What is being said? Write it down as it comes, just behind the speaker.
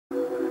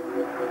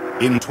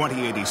In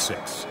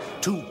 2086,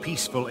 two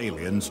peaceful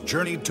aliens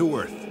journeyed to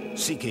Earth,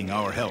 seeking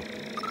our help.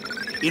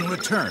 In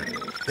return,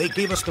 they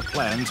gave us the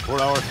plans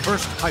for our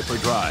first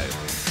hyperdrive,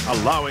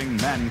 allowing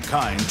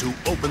mankind to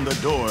open the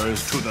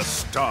doors to the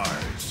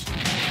stars.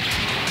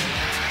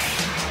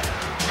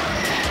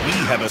 We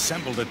have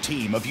assembled a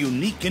team of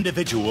unique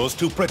individuals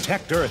to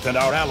protect Earth and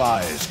our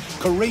allies,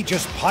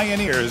 courageous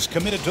pioneers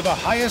committed to the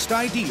highest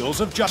ideals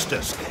of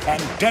justice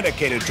and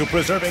dedicated to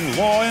preserving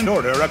law and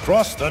order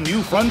across the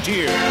new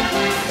frontier.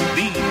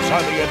 These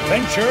are the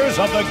adventures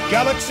of the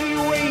Galaxy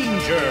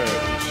Rangers.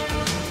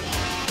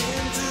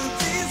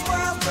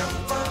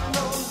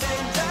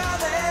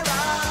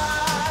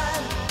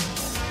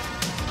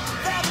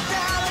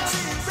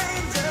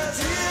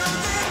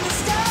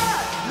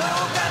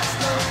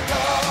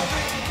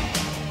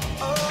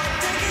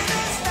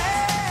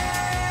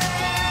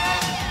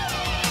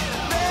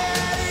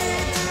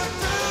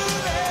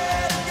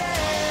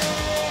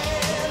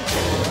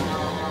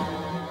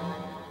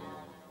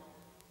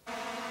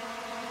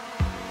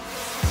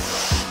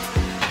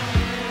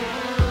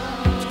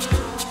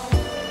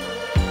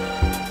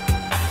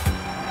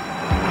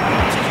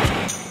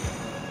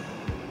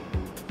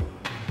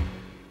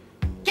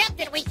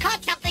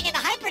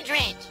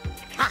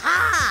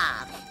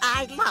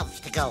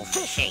 Go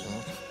fishing.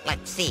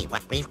 Let's see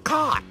what we've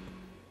caught.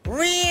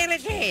 Reel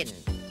it in.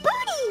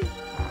 Booty!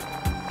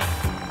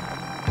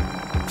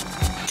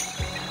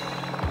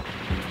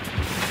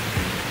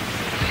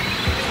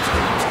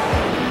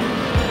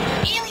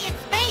 Alien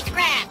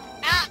spacecraft!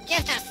 Oh,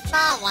 just a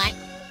small one.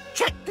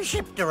 Check the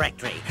ship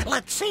directory.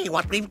 Let's see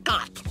what we've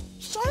got.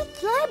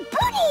 Shake your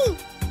booty!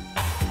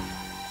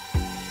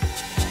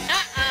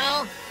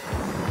 Uh-oh.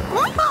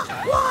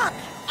 What?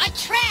 A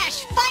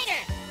trash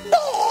fighter!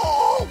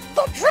 No!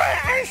 The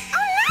trash!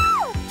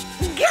 Oh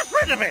no! Get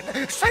rid of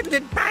it! Send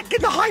it back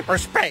into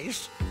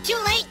hyperspace! Too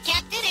late,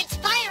 Captain. It's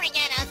firing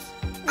at us.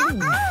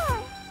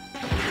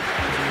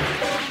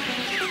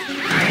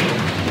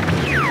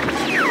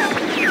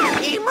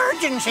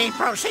 Emergency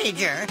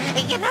procedure!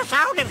 Get us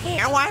out of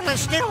here while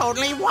there's still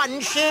only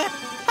one ship!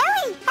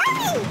 Hurry!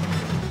 Hurry!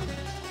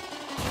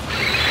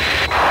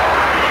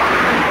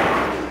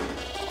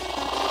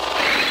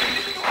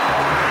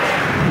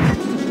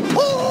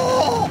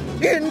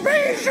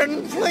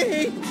 Invasion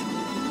fleet!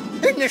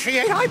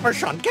 Initiate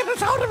hypershunt. Get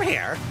us out of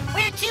here.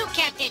 Where to,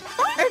 Captain?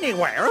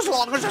 Anywhere, as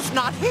long as it's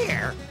not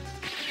here.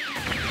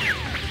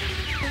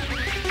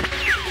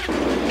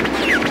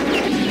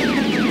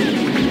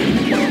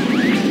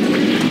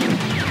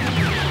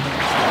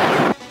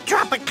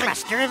 Drop a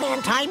cluster of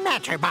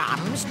antimatter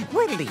bombs.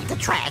 We'll leave the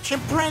trash a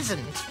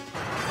present.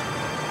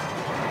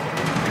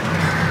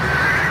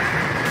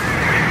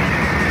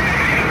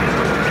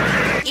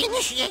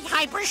 Initiate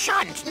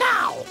hypershunt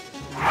now!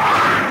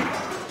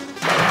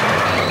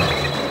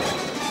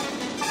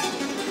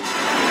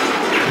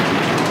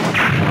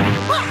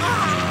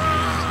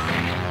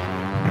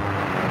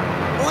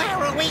 Where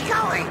are we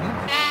going?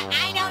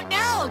 I don't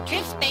know.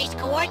 Drift space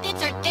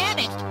coordinates are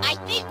damaged. I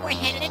think we're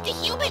headed into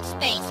human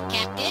space,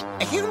 Captain.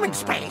 Human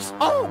space?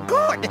 Oh,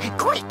 good!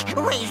 Quick,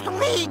 raise the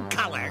lead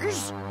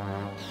colors!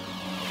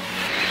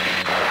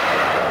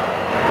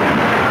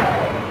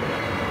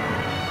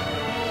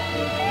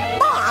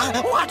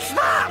 What's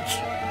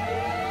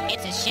that?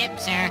 It's a ship,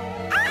 sir.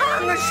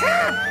 On the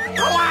ship!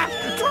 To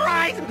left, to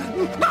right!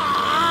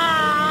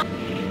 Ah!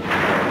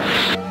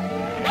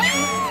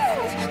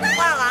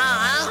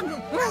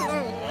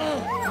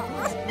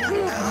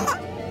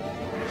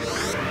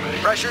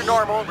 Pressure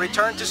normal.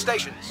 Return to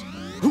stations.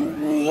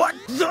 What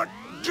the...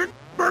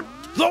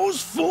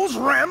 Those fools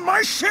rammed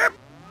my ship?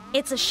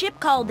 It's a ship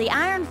called the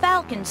Iron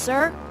Falcon,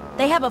 sir.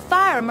 They have a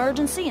fire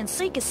emergency and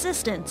seek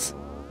assistance.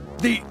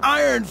 The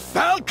Iron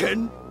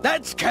Falcon?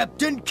 That's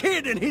Captain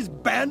Kidd and his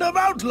band of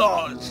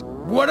outlaws.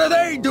 What are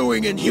they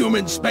doing in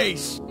human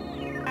space?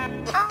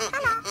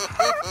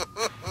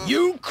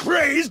 You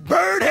crazed,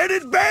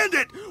 bird-headed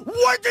bandit!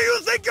 What do you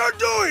think you're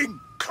doing?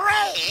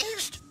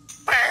 Crazed?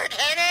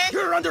 Bird-headed?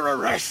 You're under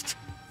arrest.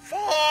 For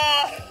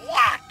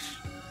what?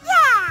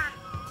 Yeah!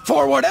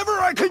 For whatever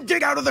I can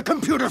dig out of the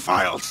computer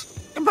files.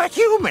 But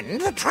human,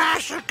 the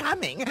trash are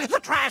coming. The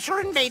trash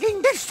are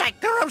invading this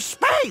sector of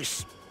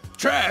space.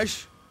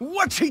 Trash?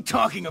 What's he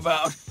talking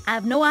about? I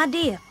have no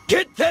idea.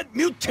 Get that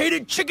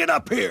mutated chicken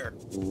up here!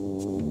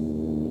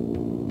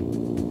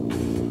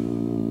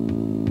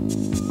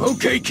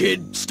 Okay,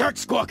 kid, start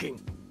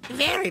squawking.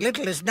 Very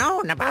little is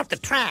known about the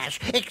trash,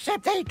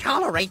 except they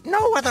tolerate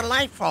no other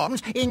life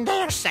forms in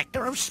their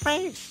sector of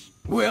space.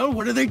 Well,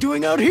 what are they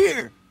doing out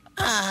here?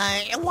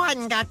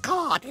 One got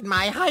caught in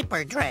my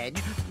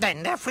hyperdredge.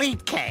 Then their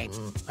fleet came.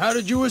 How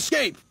did you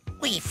escape?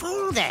 We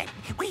fooled them.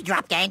 We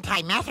dropped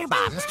antimatter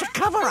bombs to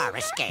cover our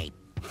escape.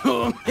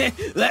 Oh,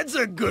 that's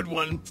a good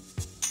one.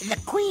 The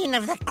Queen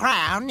of the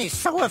Crown is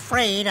so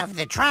afraid of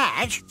the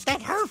trash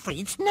that her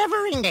fleets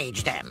never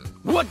engage them.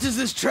 What does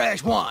this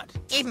trash want?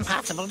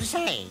 Impossible to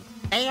say.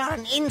 They are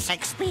an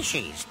insect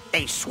species.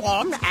 They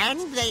swarm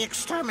and they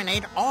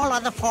exterminate all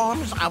other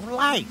forms of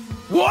life.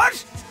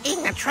 What?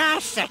 In the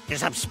trash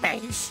sectors of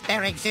space,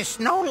 there exists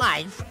no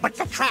life but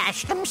the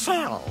trash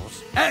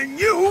themselves. And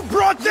you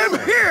brought them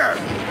here!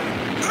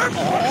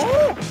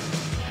 Oh!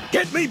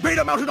 Get me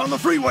Beta mounted on the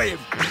free wave!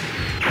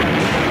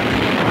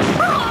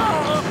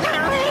 Oh,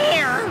 they're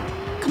here!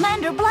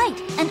 Commander Blight,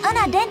 an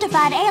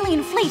unidentified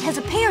alien fleet has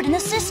appeared in the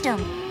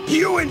system.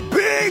 You in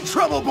big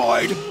trouble,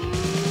 Boyd!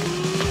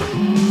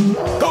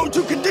 Go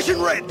to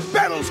condition red,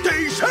 battle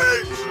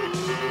stations!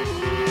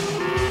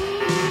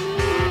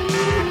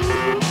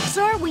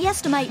 Sir, we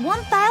estimate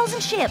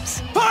 1,000 ships.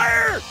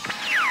 Fire!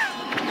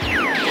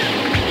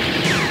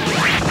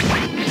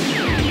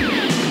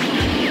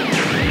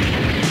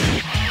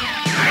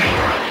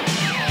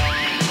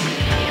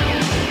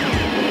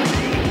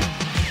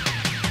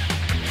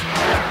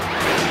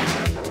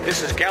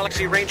 This is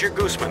Galaxy Ranger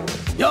Gooseman.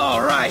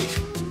 All right.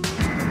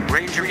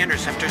 Ranger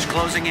interceptors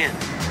closing in.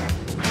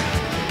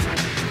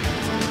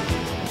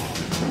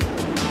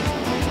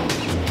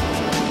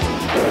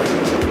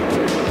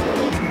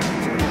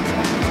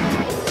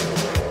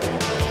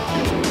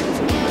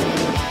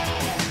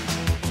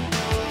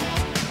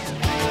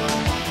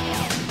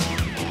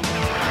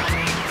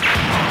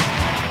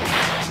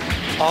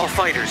 All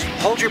fighters,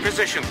 hold your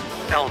position.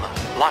 Elma,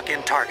 lock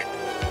in target.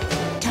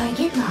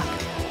 Target locked.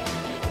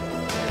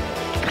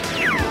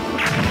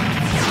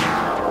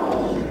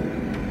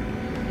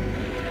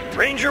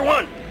 Ranger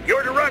 1,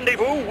 you're to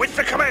rendezvous with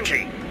the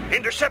Comanche.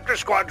 Interceptor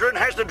Squadron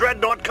has the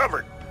Dreadnought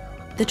covered.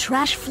 The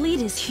trash fleet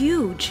is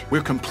huge.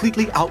 We're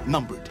completely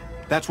outnumbered.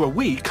 That's where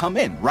we come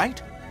in,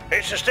 right?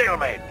 It's a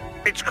stalemate.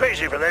 It's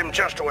crazy for them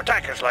just to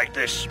attack us like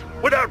this,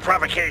 without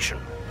provocation.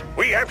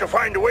 We have to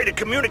find a way to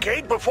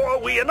communicate before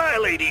we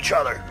annihilate each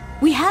other.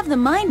 We have the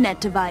MindNet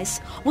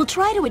device. We'll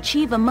try to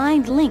achieve a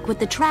mind link with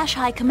the Trash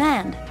High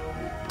Command.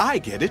 I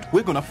get it.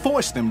 We're gonna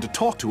force them to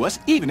talk to us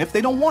even if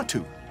they don't want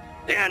to.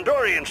 The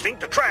Andorians think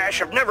the Trash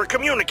have never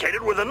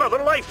communicated with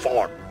another life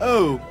form.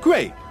 Oh,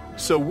 great.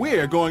 So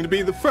we're going to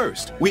be the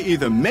first. We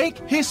either make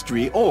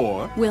history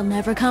or... We'll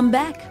never come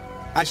back.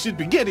 I should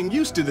be getting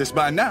used to this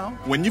by now.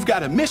 When you've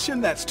got a mission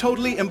that's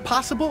totally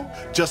impossible,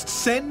 just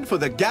send for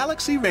the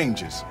Galaxy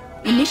Rangers.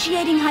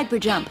 Initiating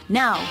hyperjump,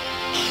 now.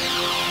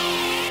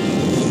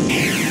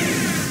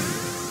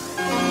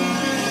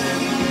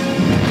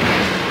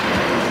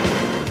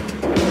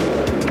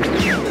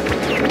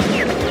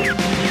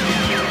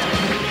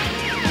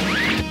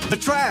 The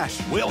Trash!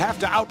 We'll have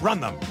to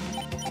outrun them.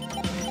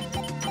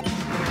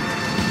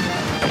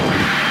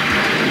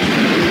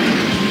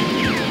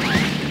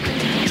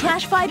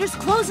 Trash fighters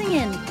closing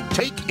in.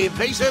 Take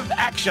evasive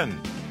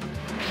action.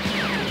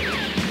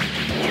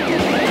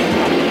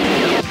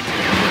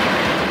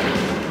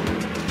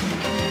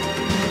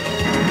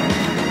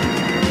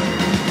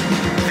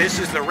 This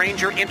is the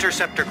Ranger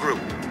Interceptor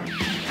Group.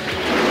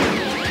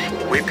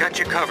 We've got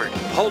you covered.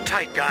 Hold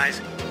tight, guys.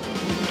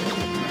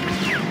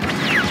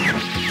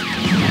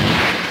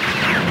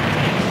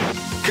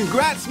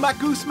 Congrats, my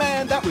goose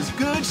man. That was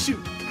good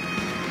shooting.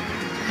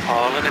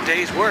 All in a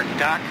day's work,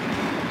 Doc.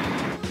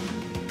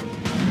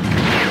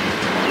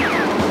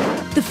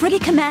 The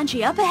frigate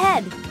Comanche up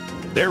ahead.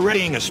 They're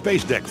readying a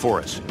space deck for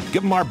us.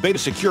 Give them our beta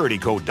security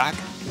code, Doc.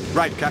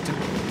 Right, Captain.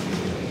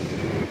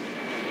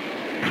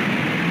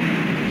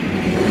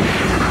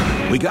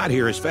 We got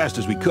here as fast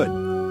as we could.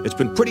 It's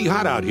been pretty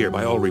hot out here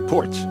by all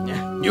reports.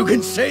 You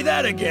can say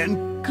that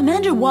again.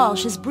 Commander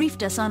Walsh has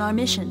briefed us on our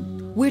mission.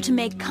 We're to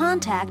make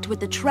contact with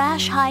the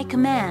Trash High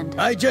Command.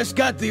 I just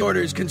got the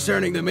orders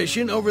concerning the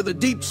mission over the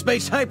deep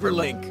space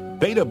hyperlink.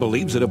 Beta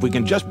believes that if we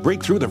can just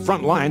break through the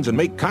front lines and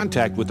make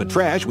contact with the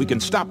Trash, we can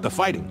stop the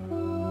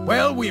fighting.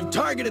 Well, we've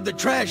targeted the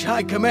Trash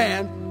High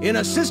Command in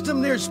a system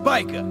near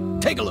Spica.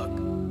 Take a look.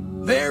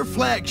 Their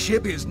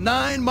flagship is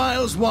 9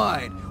 miles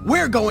wide.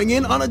 We're going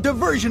in on a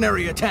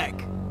diversionary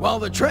attack. While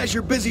the Trash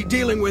are busy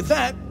dealing with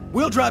that,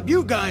 we'll drop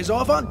you guys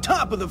off on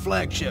top of the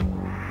flagship.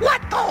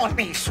 Let go of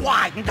me,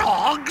 swine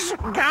dogs!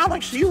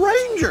 Galaxy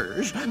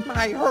Rangers!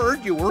 I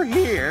heard you were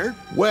here.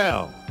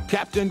 Well,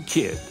 Captain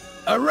Kidd.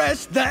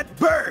 Arrest that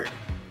bird!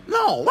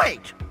 No,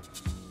 wait!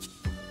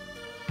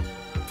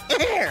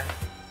 Here!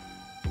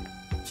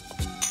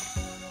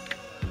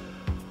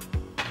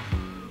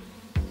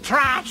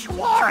 Trash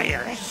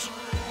warriors!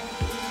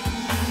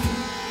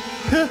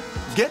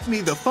 Get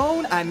me the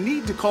phone. I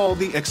need to call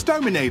the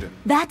exterminator.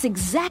 That's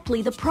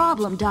exactly the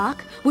problem,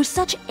 Doc. We're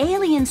such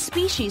alien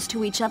species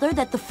to each other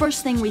that the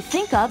first thing we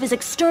think of is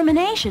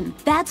extermination.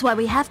 That's why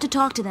we have to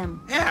talk to them.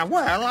 Yeah,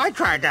 well, I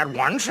tried that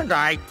once and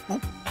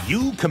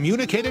You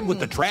communicated with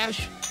the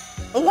Trash?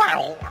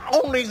 well,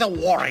 only the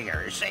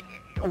warriors.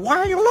 Why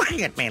are you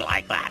looking at me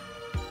like that?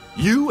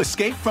 You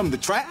escaped from the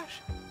Trash?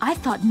 I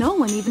thought no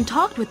one even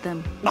talked with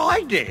them.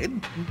 I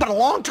did, but a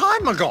long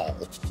time ago.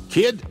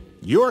 Kid,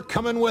 you're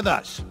coming with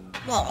us.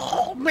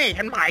 Oh, me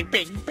and my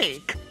big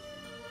beak.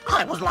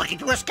 I was lucky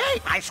to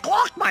escape. I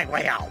squawked my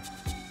way out.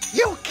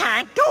 You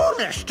can't do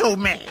this to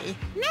me.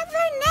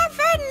 Never,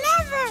 never,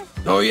 never.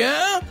 Oh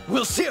yeah?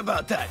 We'll see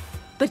about that.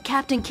 But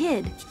Captain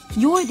Kidd,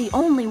 you're the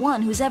only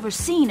one who's ever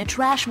seen a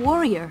Trash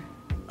warrior.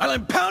 I'll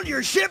impound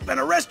your ship and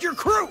arrest your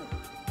crew.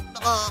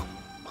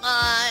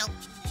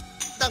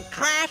 The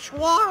Traash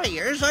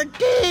warriors are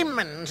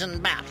demons in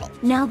battle.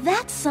 Now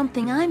that's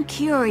something I'm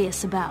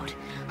curious about.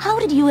 How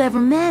did you ever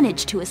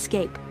manage to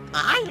escape?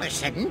 I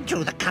listened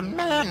to the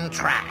command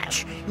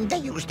Traash. They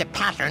used a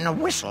pattern of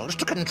whistles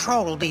to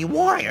control the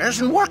warriors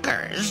and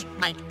workers,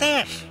 like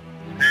this.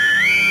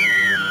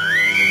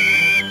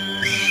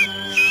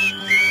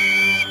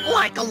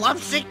 Like a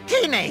lovesick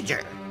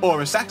teenager.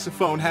 Or a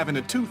saxophone having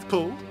a tooth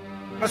pulled.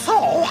 So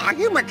I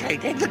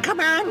imitated the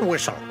command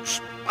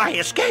whistles. I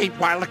escaped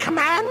while the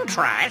command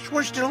Traash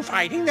were still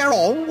fighting their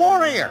own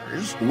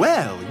warriors.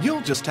 Well,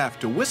 you'll just have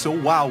to whistle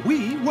while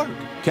we work.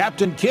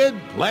 Captain Kidd,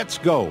 let's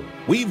go.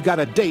 We've got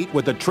a date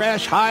with the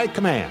Traash High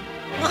Command.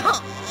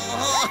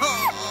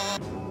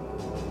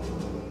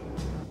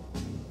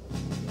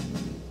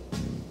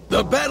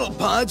 The battle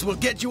pods will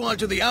get you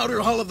onto the outer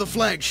hull of the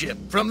flagship.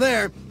 From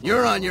there,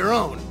 you're on your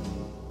own.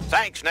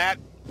 Thanks, Nat.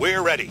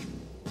 We're ready.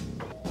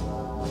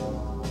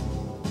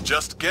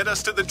 Just get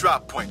us to the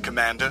drop point,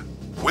 Commander.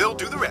 We'll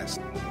do the rest.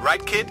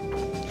 Right, kid?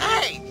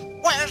 Hey,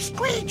 where's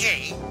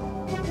Squeegee?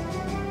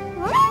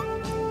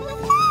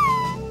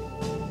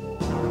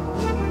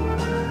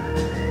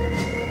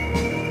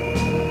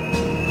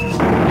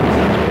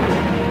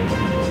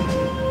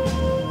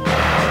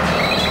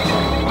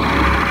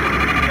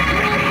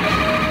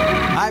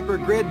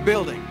 Hypergrid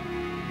building.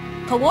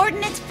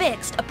 Coordinates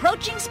fixed.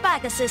 Approaching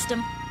Spica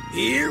system.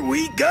 Here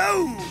we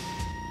go!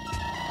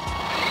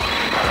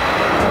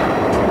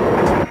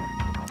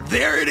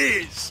 There it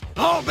is!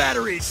 All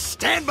batteries,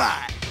 stand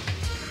by!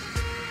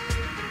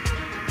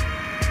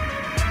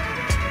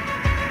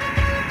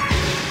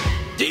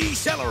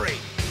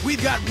 Decelerate!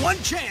 We've got one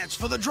chance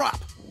for the drop.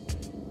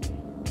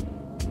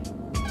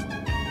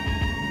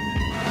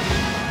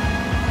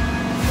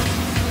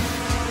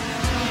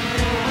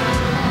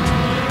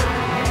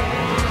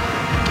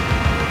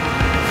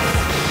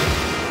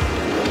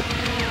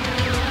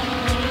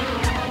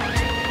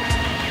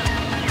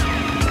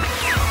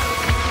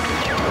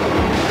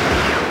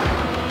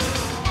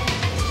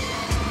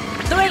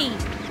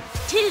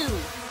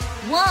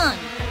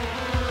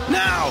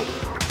 Now!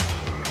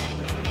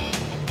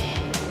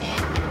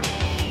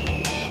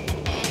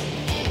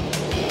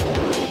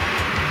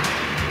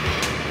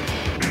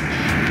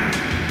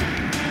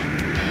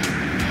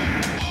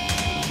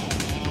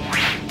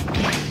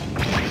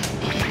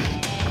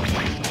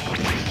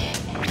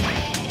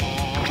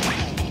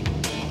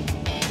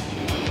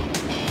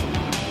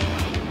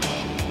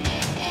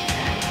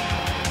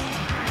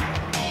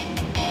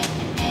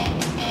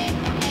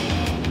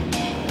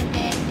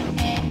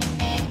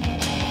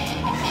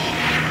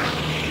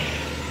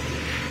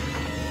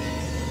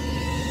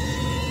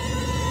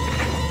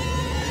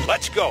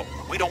 Let's go.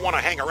 We don't want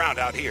to hang around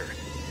out here.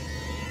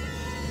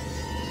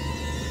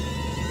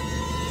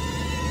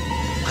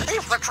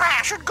 If the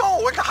Traash should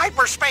go into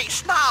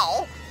hyperspace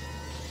now...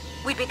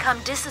 We become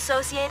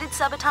disassociated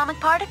subatomic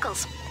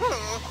particles.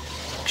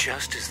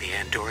 Just as the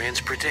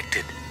Andorians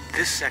predicted,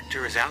 this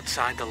sector is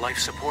outside the life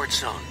support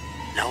zone.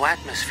 No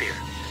atmosphere,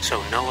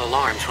 so no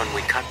alarms when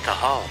we cut the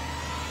hull.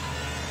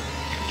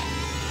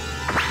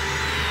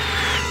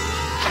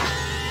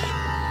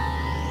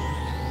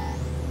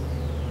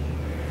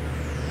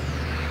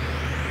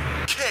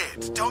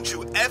 Don't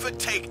you ever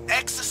take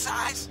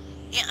exercise?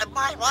 Yeah,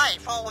 my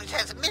wife always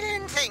has a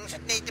million things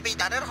that need to be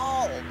done at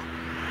home.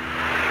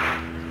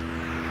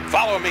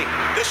 Follow me.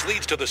 This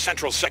leads to the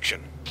central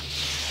section.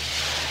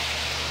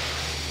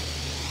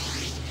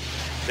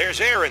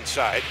 There's air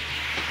inside.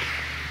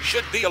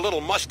 Should be a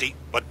little musty,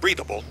 but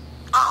breathable.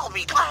 I'll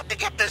be glad to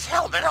get this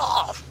helmet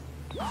off.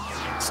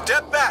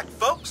 Step back,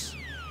 folks.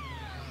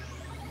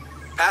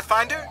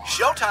 Pathfinder,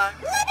 showtime.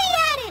 Let me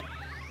at it!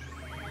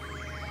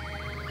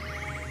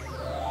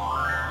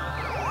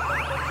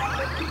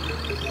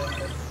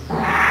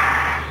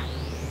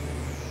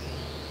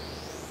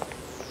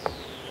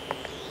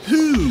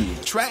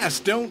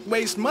 Traash don't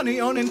waste money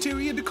on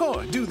interior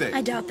decor, do they?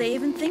 I doubt they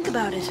even think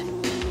about it.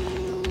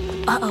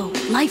 Uh-oh,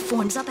 life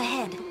forms up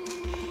ahead.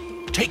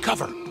 Take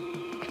cover.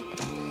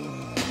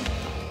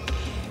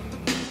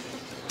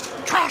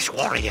 Traash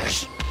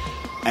warriors.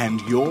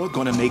 And you're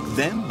gonna make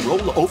them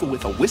roll over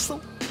with a whistle?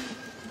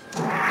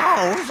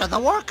 Those are the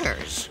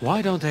workers.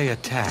 Why don't they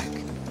attack?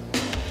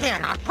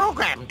 They're not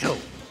programmed to.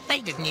 They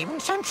didn't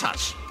even sense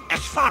us. As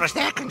far as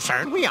they're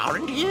concerned, we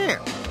aren't here.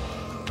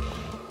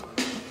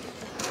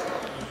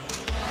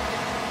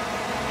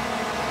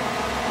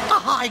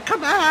 High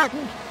Command!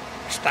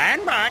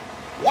 Stand back.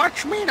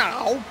 Watch me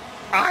now.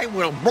 I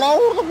will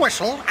blow the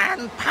whistle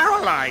and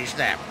paralyze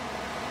them.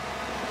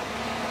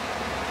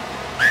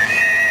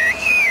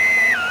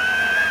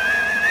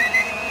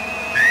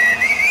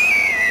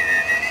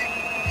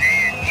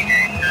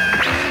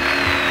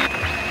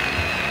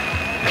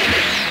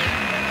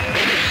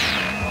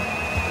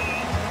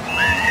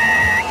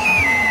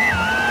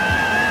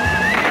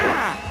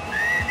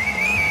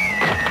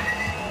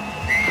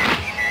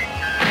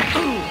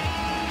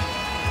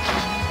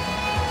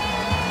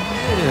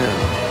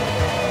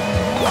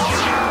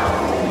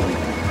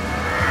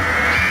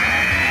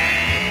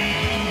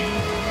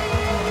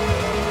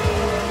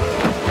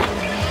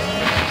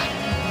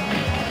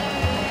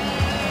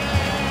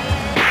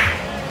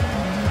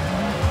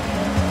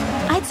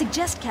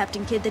 suggest,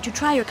 Captain Kidd, that you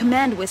try your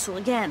command whistle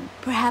again.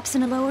 Perhaps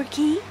in a lower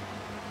key?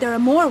 There are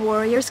more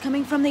warriors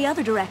coming from the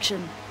other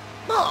direction.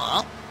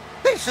 Oh,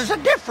 this is a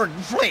different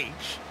fleet.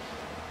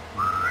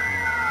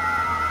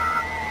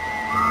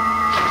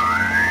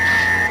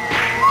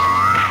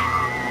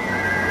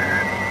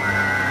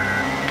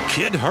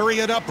 Kid, hurry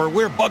it up or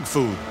we're bug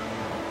food.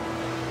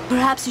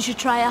 Perhaps you should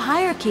try a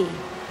higher key.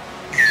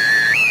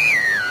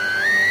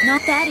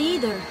 Not that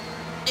either.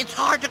 It's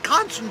hard to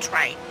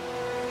concentrate.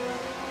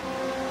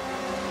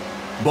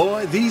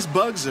 Boy, these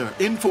bugs are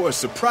in for a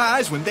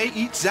surprise when they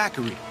eat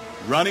Zachary.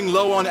 Running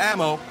low on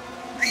ammo.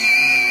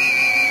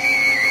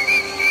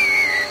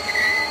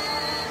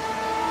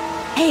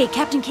 Hey,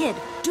 Captain Kidd,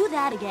 do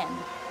that again.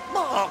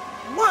 Well...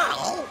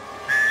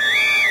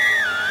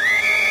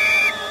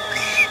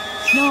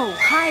 No,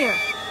 higher.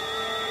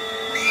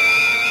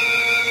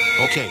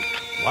 Okay,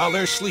 while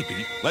they're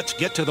sleepy, let's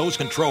get to those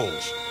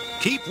controls.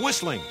 Keep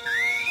whistling.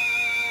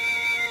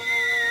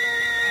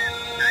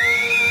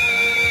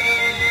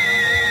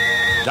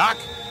 Doc,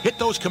 hit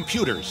those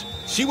computers.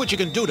 See what you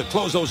can do to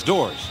close those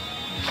doors.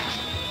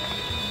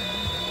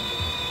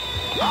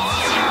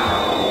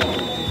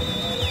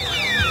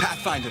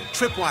 Pathfinder,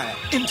 tripwire,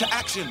 into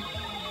action. You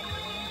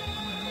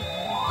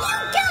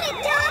got it,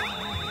 Doc!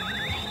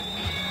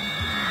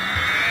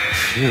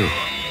 Phew,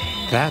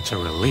 that's a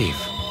relief.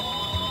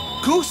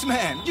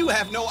 Gooseman, you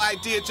have no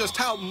idea just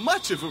how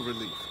much of a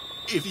relief.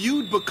 If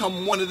you'd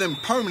become one of them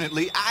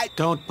permanently,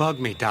 Don't bug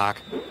me, Doc.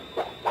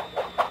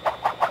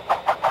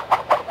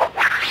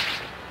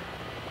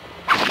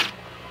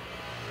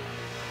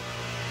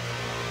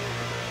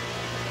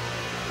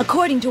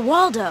 According to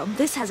Waldo,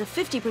 this has a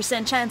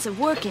 50% chance of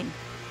working.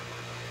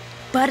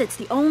 But it's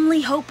the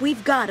only hope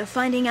we've got of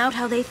finding out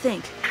how they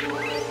think.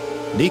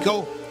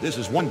 Niko, this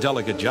is one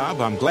delicate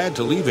job I'm glad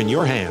to leave in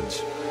your hands.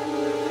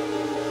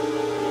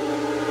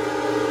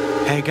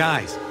 Hey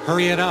guys,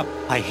 hurry it up.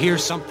 I hear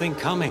something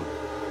coming.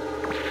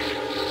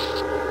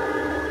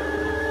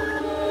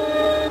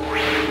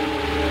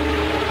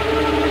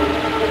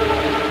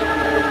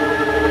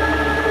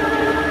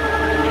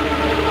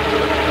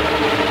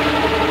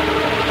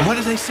 What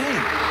are they saying?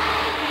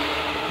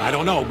 I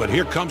don't know, but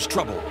here comes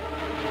trouble.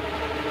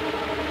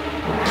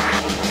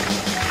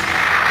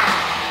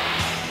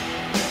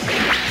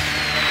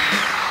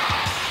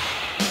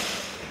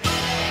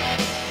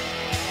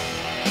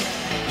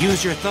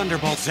 Use your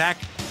thunderbolt, Zach.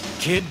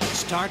 Kid,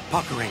 start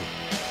puckering.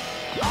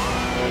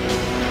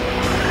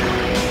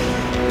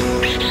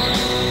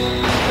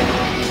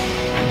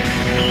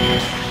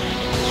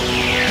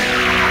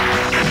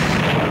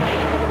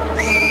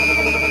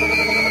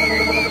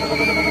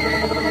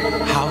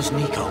 How's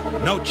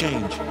Niko? No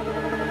change.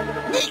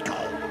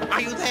 Niko,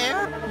 are you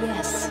there?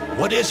 Yes,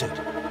 What is it?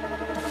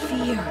 the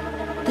fear.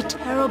 The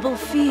terrible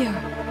fear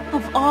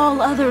of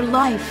all other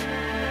life.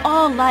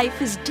 All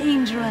life is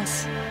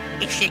dangerous.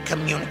 Is she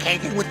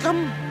communicating with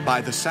them?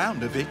 By the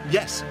sound of it,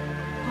 yes.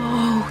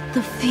 Oh,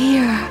 the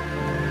fear.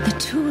 The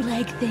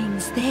two-leg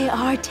things, they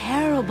are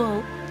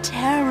terrible,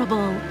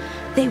 terrible.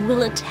 They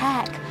will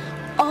attack.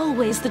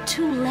 Always the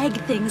two-leg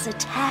things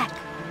attack.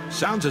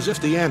 Sounds as if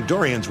the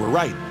Andorians were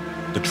right.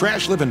 The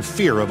Traash live in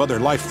fear of other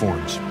life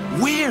forms.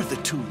 We're the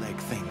two-leg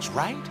things,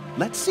 right?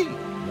 Let's see.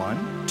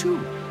 1, 2.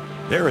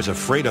 They're as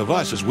afraid of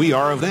us as we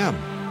are of them.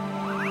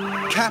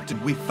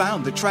 Captain, we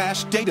found the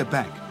Traash data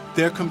bank.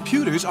 Their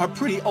computers are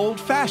pretty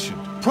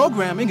old-fashioned.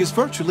 Programming is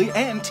virtually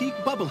antique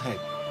bubblehead.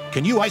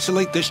 Can you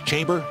isolate this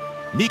chamber?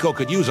 Niko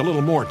could use a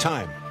little more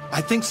time.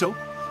 I think so.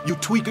 You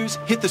tweakers,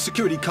 hit the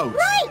security codes.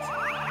 Right!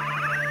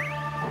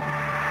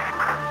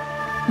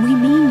 We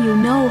mean you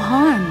no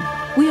harm.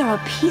 We are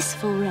a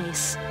peaceful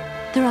race.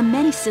 There are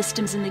many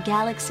systems in the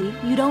galaxy.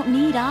 You don't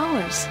need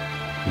ours.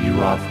 You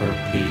offer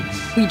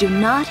peace, We do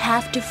not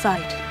have to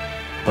fight.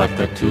 but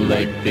the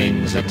two-legged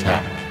things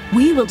attack.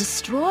 We will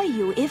destroy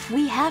you if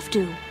we have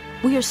to.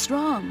 We are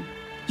strong.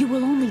 You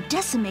will only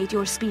decimate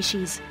your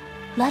species.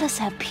 Let us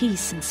have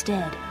peace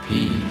instead.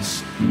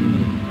 Peace.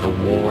 The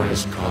war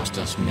has cost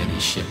us many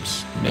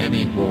ships.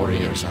 Many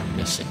warriors are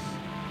missing.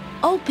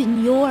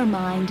 Open your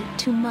mind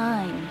to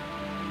mine.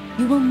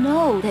 You will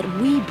know that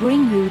we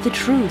bring you the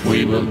truth.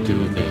 We will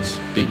do this.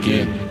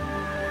 Begin.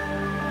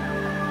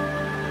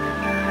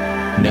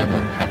 Never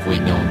have we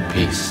known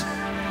peace.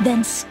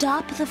 Then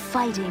stop the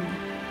fighting.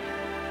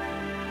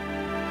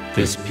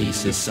 This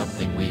peace is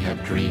something we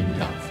have dreamed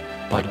of,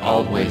 but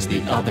always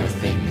the other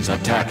things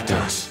attacked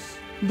us.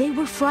 They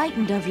were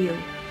frightened of you.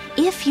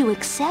 If you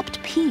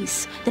accept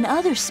peace, then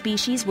other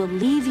species will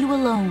leave you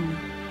alone.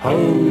 Ho,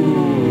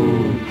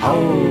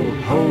 ho,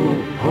 ho,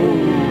 ho.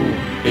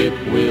 It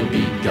will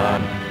be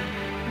done.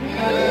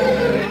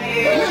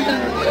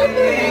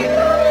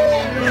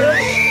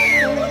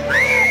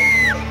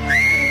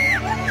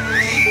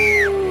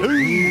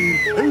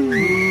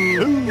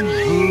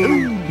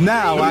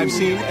 Now I've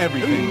seen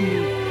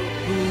everything.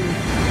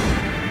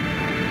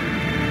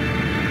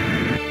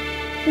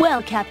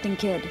 Well, Captain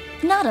Kidd,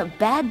 not a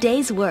bad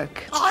day's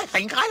work. I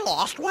think I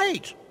lost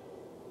weight.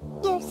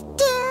 You're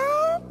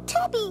still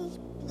tubby.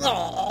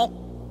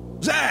 Oh,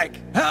 Zach,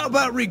 how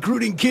about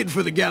recruiting Kid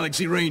for the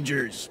Galaxy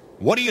Rangers?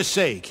 What do you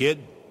say, kid?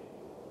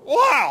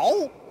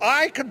 Well,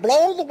 I could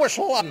blow the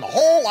whistle on the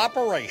whole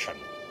operation.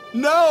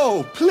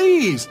 No,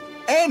 please!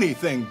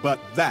 Anything but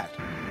that.